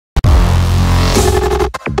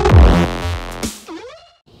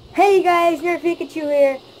Hey guys, your Pikachu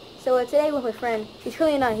here. So today with my friend, he's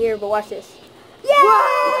currently not here, but watch this. Yay!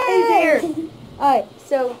 He's here. All right,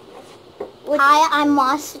 so. Hi, I'm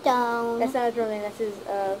Moss Stone. That's not his real name. That's his.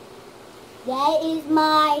 That is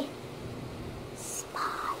my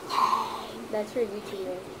spy name. That's your YouTube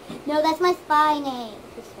name. No, that's my spy name.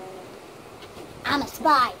 His spy name. I'm a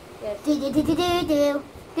spy. Yes. Do do do do do do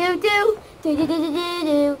do do do do do do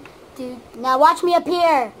do do. Now watch me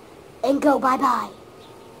appear and go bye bye.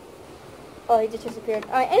 Oh, he just disappeared.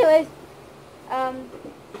 All right. Anyways,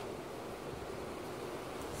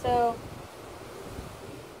 so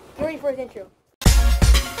get ready for his intro.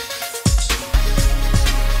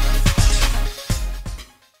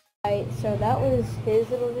 Alright, so that was his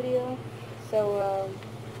little video. So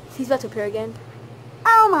he's about to appear again.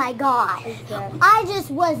 Oh my god! I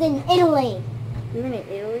just was in Italy. You were in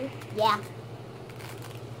Italy? Yeah.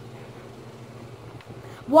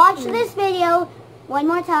 Watch this video one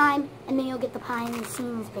more time, and then you'll get the behind the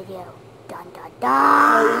scenes video. Dun dun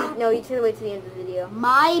dun. No, you should wait to the end of the video.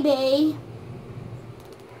 Maybe.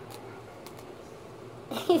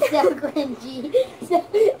 It's so cringy. It's so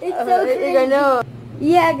cringy. No.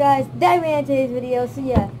 Yeah, guys, that ran today's video. So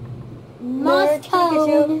yeah, Must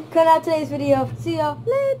Pikachu cut out today's video. See y'all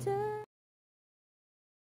later.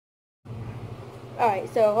 All right,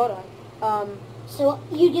 so hold on. So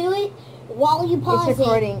you do it while you pause it's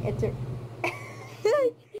recording. It's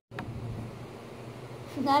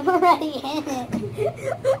I'm already in it.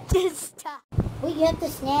 Just stop. Wait, you have to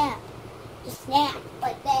snap. Just snap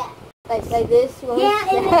like that. Like this? Yeah,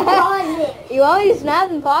 and then pause it. You want me to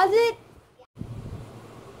snap and pause it?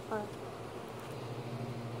 Oh,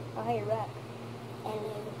 hey, you're back.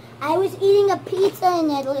 I was eating a pizza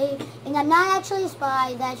in Italy, and I'm not actually a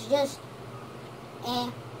spy. That's just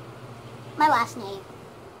my last name.